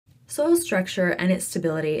Soil structure and its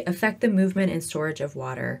stability affect the movement and storage of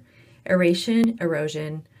water, aeration,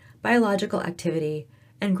 erosion, biological activity,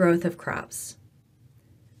 and growth of crops.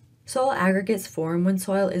 Soil aggregates form when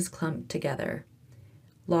soil is clumped together.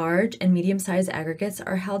 Large and medium-sized aggregates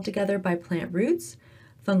are held together by plant roots,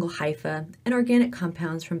 fungal hyphae, and organic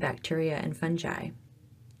compounds from bacteria and fungi.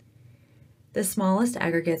 The smallest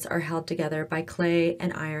aggregates are held together by clay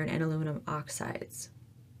and iron and aluminum oxides.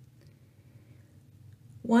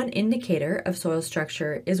 One indicator of soil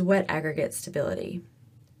structure is wet aggregate stability.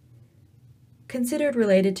 Considered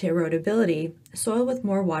related to erodibility, soil with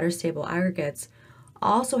more water-stable aggregates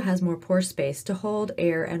also has more pore space to hold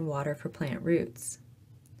air and water for plant roots.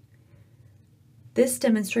 This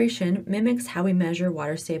demonstration mimics how we measure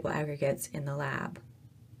water-stable aggregates in the lab.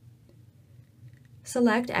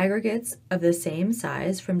 Select aggregates of the same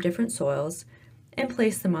size from different soils and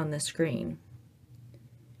place them on the screen.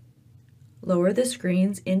 Lower the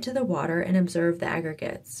screens into the water and observe the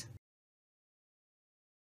aggregates.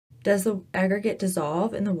 Does the aggregate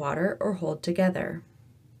dissolve in the water or hold together?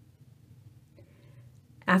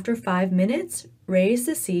 After 5 minutes, raise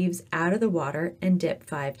the sieves out of the water and dip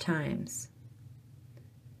 5 times.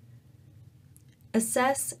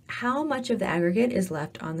 Assess how much of the aggregate is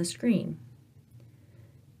left on the screen.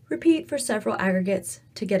 Repeat for several aggregates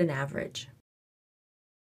to get an average.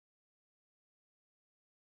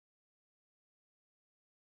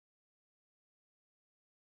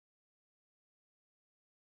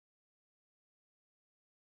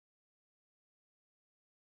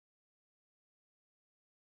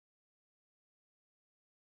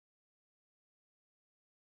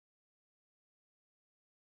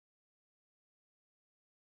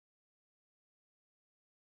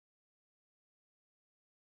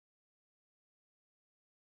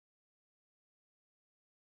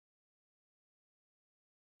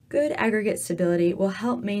 Good aggregate stability will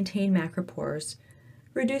help maintain macropores,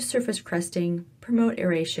 reduce surface crusting, promote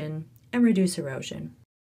aeration, and reduce erosion.